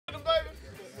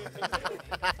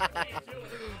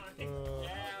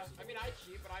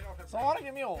Someone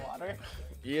give me a water.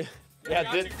 Yeah.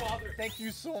 Yeah. Thank you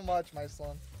so much, my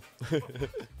son.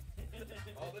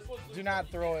 Do not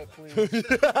throw it, please. He's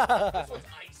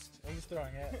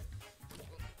throwing it.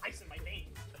 Ice in my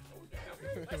veins.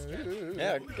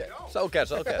 Yeah. Okay. So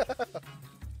catch.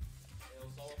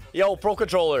 Yo, Pro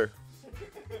Controller.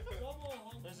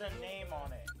 There's a name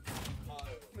on it.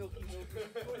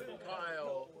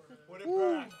 Kyle. What a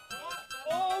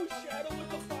Oh, Shadow with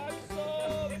the 5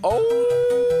 subs.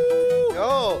 Oh.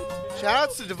 Yo, shout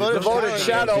outs to Devoted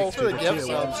Shadow. Thanks for the gift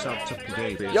sub.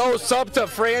 Yo, sub to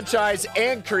Franchise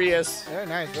and Creus. Very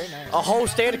nice, very nice. A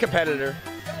host and a competitor.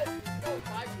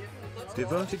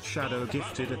 Devoted Shadow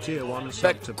gifted a tier 1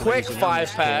 sub to quick Blazing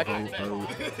 5-pack. _00.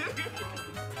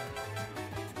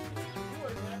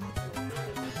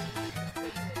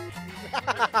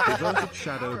 Devoted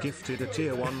Shadow gifted a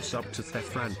tier 1 sub to the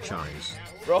franchise.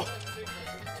 Bro,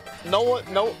 no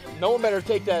one better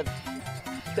take that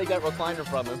recliner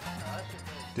from him.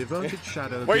 Devoted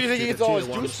Shadow Where do you think he gifted gets all a his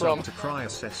tier 1 juice sub from? to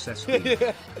Cryos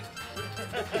SSBU.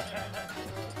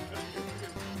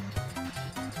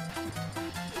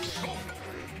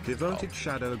 Devoted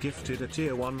Shadow gifted a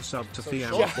tier 1 sub to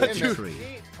Fiam43.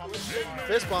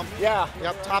 Fist bump. Yeah.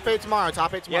 Yep, top 8 tomorrow,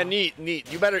 top 8 tomorrow. Yeah,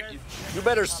 neat. You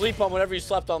better sleep on whatever you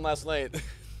slept on last night.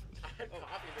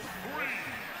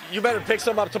 You better pick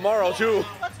some up tomorrow too.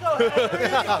 Let's go.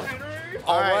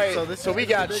 All right. So we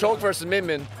got Shulk versus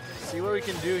Min. See what we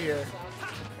can do here.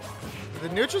 The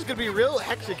neutral's gonna be real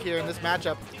hectic here in this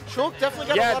matchup. Shulk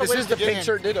definitely got a lot of ways to get in. Yeah, this is the pink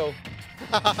shirt ditto.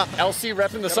 LC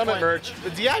repping the Summit merch. The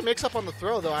DI mix up on the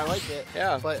throw though, I like it.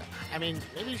 Yeah. But I mean,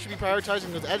 maybe you should be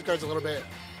prioritizing those edge guards a little bit.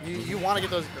 You want to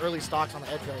get those early stocks on the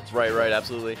edge guards. Right,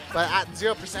 absolutely. But at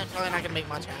 0%, probably not gonna make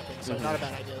much happen. So not a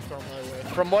bad idea to throw them the other way.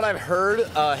 From what I've heard,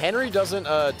 Henry doesn't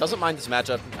mind this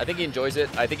matchup. I think he enjoys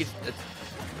it. I think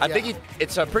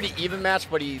it's a pretty even match,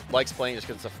 but he likes playing just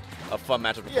because it's a fun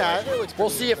matchup to play. Yeah, it looks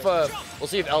we'll see if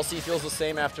LC feels the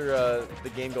same after the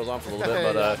game goes on for a little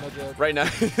bit. But no right now,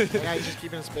 yeah, he's just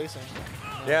keeping his spacing.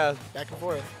 Yeah. Back and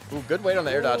forth. Ooh, good weight on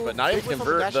the air dodge, but not able to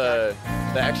convert the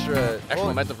extra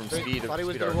momentum from speed. Thought he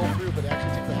was gonna roll through, but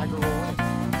actually took the aggro roll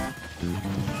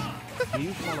in.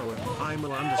 New follower, I'm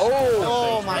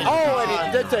Oh my God! And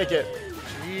he did take it.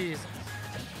 Jeez.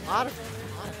 A lot of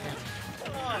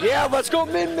Yeah, let's go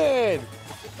Min. Let's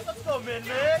go, Min.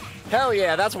 Hell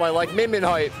yeah, that's why I like Min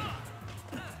hype.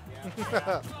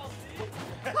 That's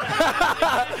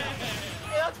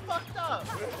fucked up.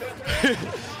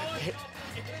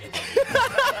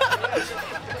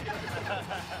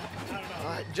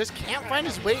 Just can't find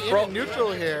his way in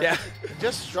neutral here. Yeah.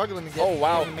 Just struggling to get in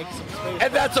and make some space.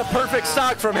 And that's a perfect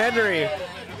stock from Henry.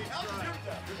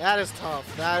 That is tough.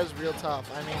 That is real tough.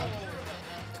 I mean,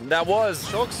 that was.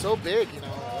 Shulk's so big, you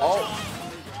know. Oh.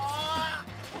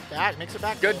 Back, makes it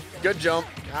back. Good jump.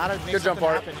 Gotta make good jump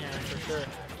part. happen here for sure.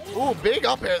 Ooh, big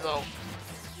up here though.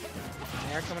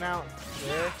 Air coming out.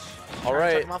 There. All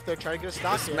right. Him off there, try to get a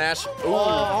stock here. Smash. Ooh. Oh,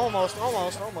 almost.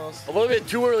 A little bit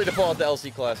too early to pull out the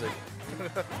LC Classic.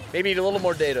 Maybe need a little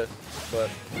more data, but.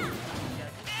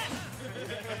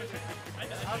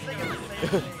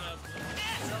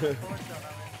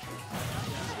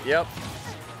 Yep.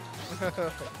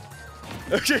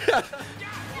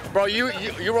 Bro, you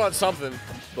were on something,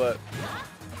 but.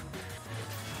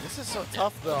 This is so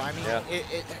tough, though. I mean,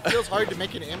 it feels hard to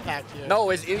make an impact here.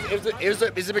 No, it's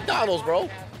a McDonald's, bro.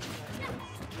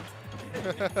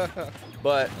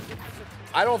 But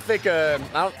I don't think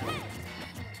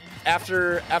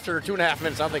after 2.5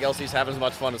 minutes, I don't think LC's having as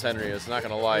much fun as Henry is. Not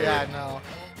gonna lie. Yeah, here. no.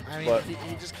 I mean,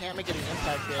 he just can't make any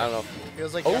impact here. I don't know.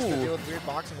 Feels like he has to deal with weird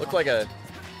boxing. Looked like a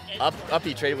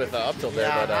uppy trade with up tilt there,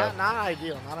 but not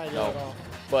ideal. Not ideal at all.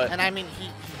 But and I mean, he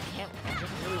doesn't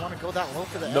really want to go that low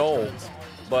for the no. edge.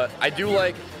 But I do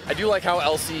like how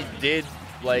LC did,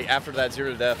 like, after that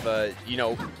 0 to death. You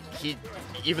know,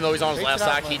 even though he's on his last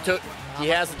stock, he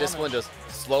has the discipline to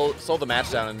slow the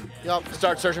match down and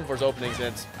start searching for his openings,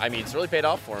 and it's really paid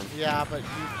off for him. Yeah, but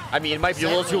I mean, it might be a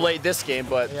little too late this game,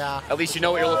 but at least you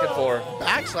know what you're looking for.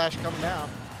 Backslash coming down.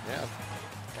 Yeah.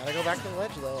 Gotta go back to the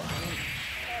ledge though. I mean,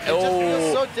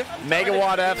 oh, so different.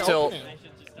 Megawatt F tilt.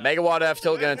 Megawatt F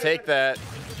tilt gonna take that.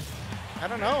 I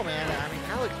don't know, man. I mean,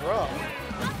 kind of looks rough.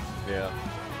 Yeah.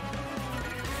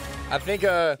 I think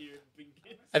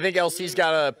LC's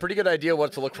got a pretty good idea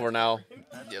what to look for now.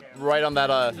 Right on that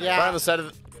right on the set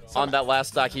of on that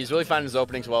last stock, he's really finding his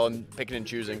openings well and picking and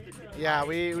choosing. Yeah,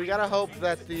 we gotta hope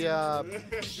that the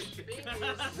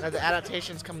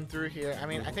adaptation's coming through here. I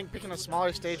mean, I think picking a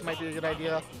smaller stage might be a good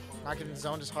idea. Not getting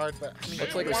zoned as hard, but I mean,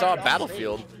 looks like we saw a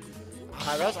Battlefield.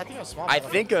 I think it was small. I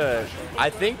think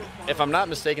if I'm not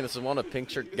mistaken, this is one of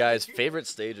PinkShirtGuy's favorite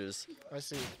stages. I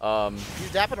see.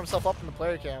 He's dapping himself up in the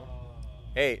player cam.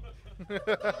 Hey.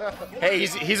 Hey,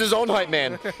 he's his own hype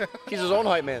man. He's his own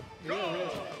hype man. Yeah,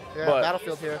 but,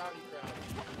 Battlefield here.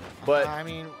 But I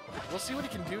mean, we'll see what he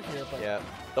can do here. But yeah,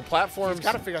 the platforms. He's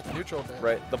got to figure out the neutral bit.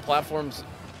 Right, the platforms.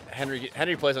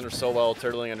 Henry plays under so well,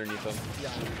 turtling underneath him. Yeah.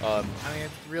 I mean,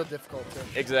 it's real difficult to.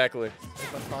 Exactly.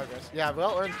 Make much progress. Yeah,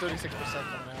 well earned 36% coming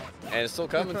out. And it's still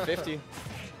coming, 50.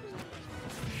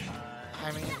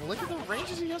 I mean, look at the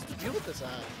ranges he has to deal with this at.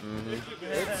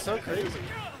 It's so crazy.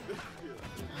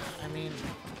 I mean,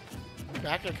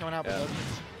 back air coming out, but doesn't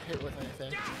hit with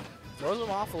anything. Throws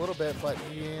him off a little bit, but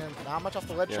not much off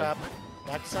the ledge trap.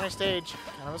 Back to center stage,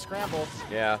 kind of a scramble.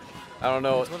 Yeah, I don't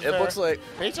know. It looks like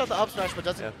baits out the up smash, but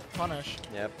doesn't punish.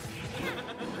 Yep.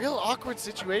 Real awkward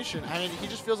situation. I mean, he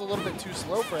just feels a little bit too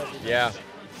slow for everything. Yeah.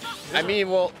 I mean,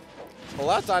 well, a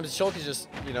lot of times Shulk is just,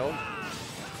 you know.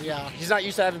 Yeah. He's not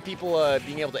used to having people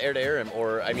being able to air him,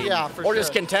 or I mean, or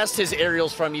just contest his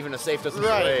aerials from even a safe distance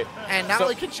away. And not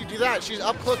only can she do that, she's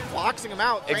up close boxing him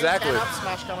out. Exactly. Up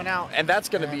smash coming out. And that's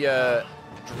going to be a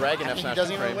dragon F smash. He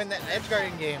doesn't even win the edge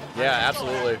guarding game. Yeah,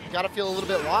 absolutely. You got to feel a little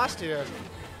bit lost here.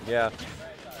 Yeah.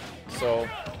 So.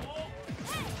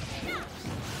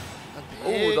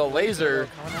 Ooh, the laser.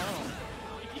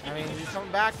 I mean, he's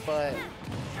coming back, but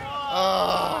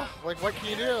like, what can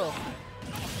you do?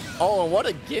 Oh, and what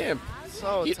a gimp.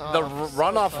 So tough. The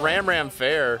runoff tough. Ram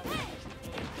fair.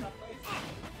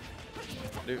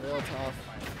 Dude. Real tough.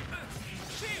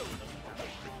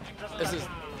 This is.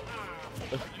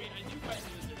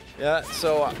 Yeah,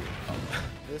 so.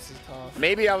 This is tough.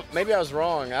 Maybe I was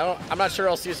wrong. I'm not sure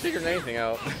LC has figured anything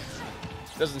out.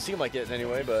 Doesn't seem like it in any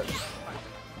way, but.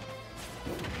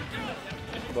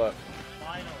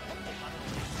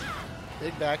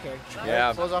 Big back air.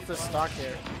 Yeah. Close off this stock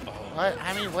here. What?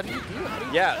 I mean, what do you do? How do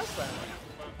you test that?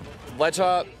 Ledge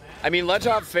hop. I mean, ledge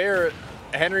hop fair.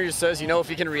 Henry just says, you know, if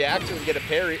you can react to it and get a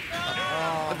parry.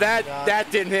 Oh, that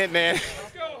didn't hit, man.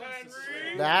 Let's go,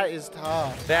 Henry. That is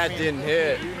tough. That didn't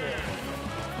hit.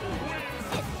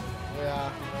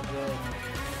 Yeah.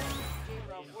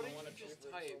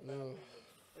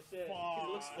 It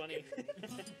looks funny.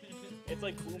 It's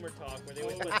like boomer talk where they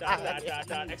always put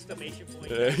dot, exclamation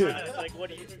point. It's like, what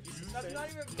do you?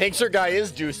 PinkShirtGuy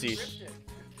is juicy.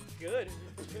 Good.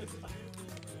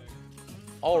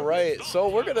 All right, so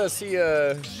we're gonna see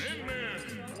Are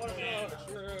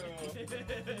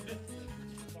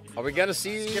we gonna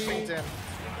see? Skippington.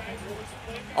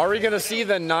 Are we gonna see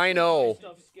the 9-0?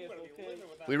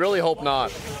 We really hope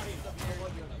not.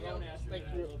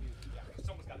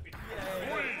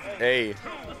 Hey.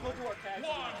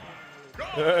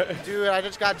 Dude, I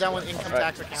just got done with income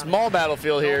tax account. Small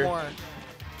battlefield here. No more.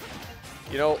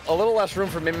 You know, a little less room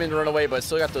for Min to run away, but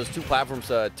still got those two platforms,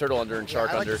 Turtle under and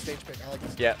Shark I like under. the stage pick. I like the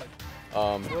stage pick.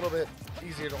 A little bit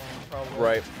easier to land, probably.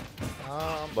 Right.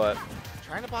 But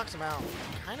trying to box him out.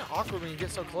 Kind of awkward when you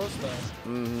get so close, though.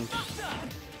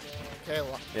 Okay,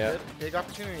 yeah. Big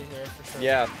opportunity here for sure.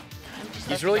 Yeah.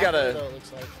 He's really got to.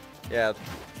 Like. Yeah.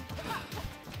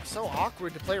 So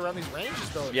awkward to play around these ranges,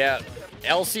 though. Yeah.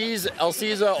 LC's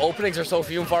openings are so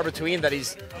few and far between that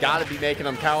he's got to be making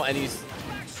them count, and he's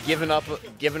giving up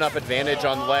advantage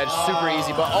on the ledge. Super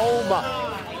easy, but oh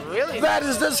my! Really? That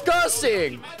is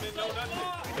disgusting.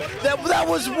 That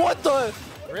was what the?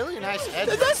 Really nice edge.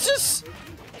 That's just,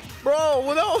 bro.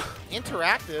 Without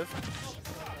interactive.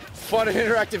 Fun and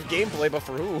interactive gameplay, but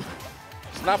for who?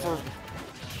 It's not for.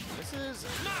 This is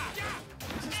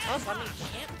tough. I mean, you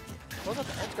can't close out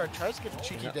the edge guard. Tries to get a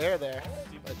cheeky dare there,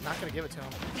 but not gonna give it to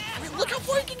him. I mean, look how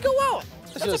far he can go out.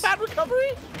 That's a bad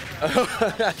recovery.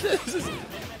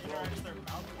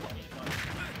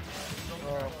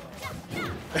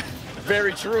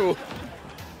 Very true.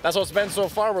 That's what's been so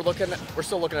far. We're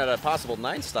still looking at a possible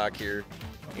 9 stock here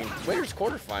in Twitter's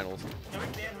quarterfinals.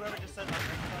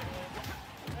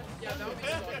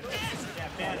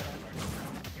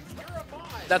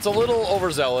 That's a little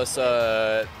overzealous.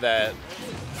 That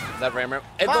ram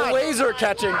and the laser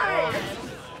catching.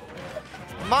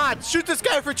 Mod, shoot this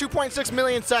guy for 2.6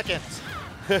 million seconds.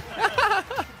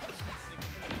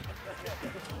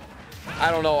 I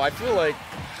don't know. I feel like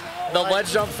the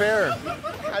ledge jump fair.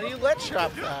 How do you ledge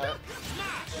drop that?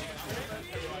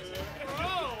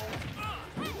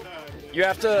 You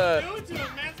have to.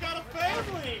 Man's got a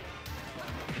family.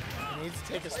 He needs to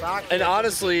take a stock. And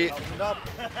honestly,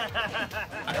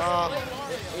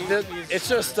 it's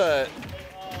just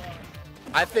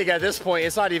I think at this point,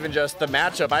 it's not even just the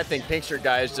matchup. I think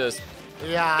PinkShirtGuy is just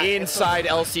inside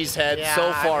LC's head,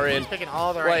 so far in. He's picking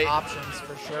all the right options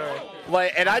for sure.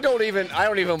 Like, and I don't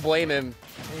even blame him.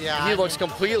 Yeah, he looks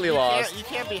completely lost. You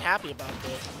can't be happy about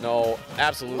this. No,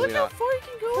 absolutely Look not. how far you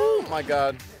can go. Oh my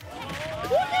God.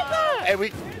 Look at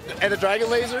that. And the dragon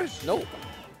laser? Nope.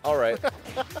 All right.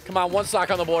 Come on, one stock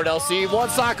on the board, LC. One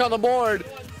stock on the board.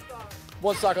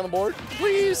 One stock on the board,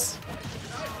 please.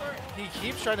 He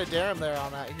keeps trying to dare him there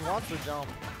on that. He wants to jump.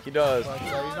 He does. But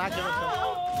he's not giving it to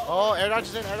him. Oh, air dodge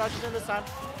is in. Air dodge is in this time.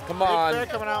 Come on.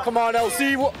 Coming out. Come on,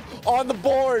 LC. On the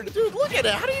board. Dude, look at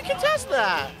it. How do you contest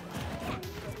that?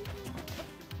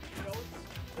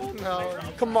 No.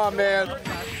 Come on, man.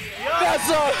 That's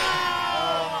a...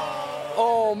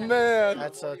 Oh, man.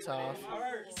 That's so tough.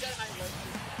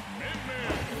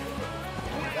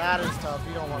 That is tough.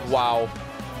 You don't want to. Wow.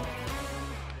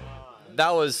 That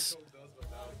was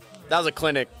a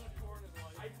clinic.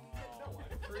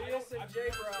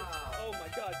 Oh my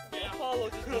God. Apollo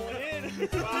just going in.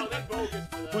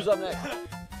 Who's up next?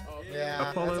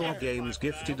 Yeah. Apollo Games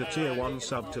gifted a tier 1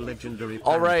 sub to legendary.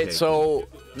 All right, so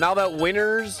now that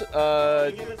winners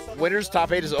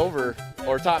top 8 is over,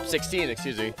 or top 16,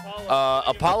 excuse me.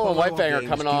 Apollo and Whitefang are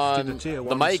coming on the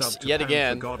mics yet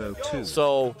again.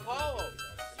 So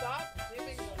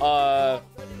I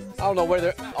don't know where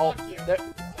they're. Oh,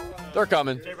 they're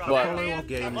coming. But Apollo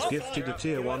Games gifted a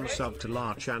tier 1 sub to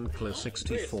La Chancla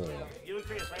 64.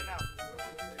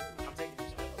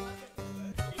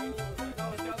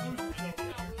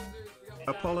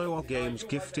 Apollo Games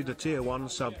gifted a tier 1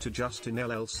 sub to Justin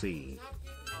LLC.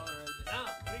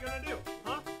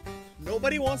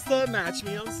 Nobody wants to match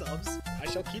me on subs. I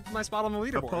shall keep my spot on the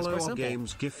leaderboard. Apollo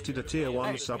Games gifted a tier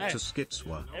 1 sub to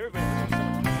Skitswa.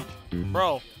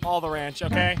 Bro, all the ranch,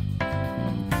 okay?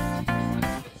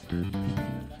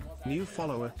 New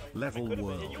follower, Level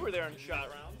World. You were there in the shot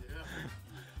round.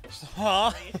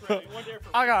 Huh?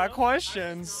 I got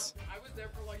questions.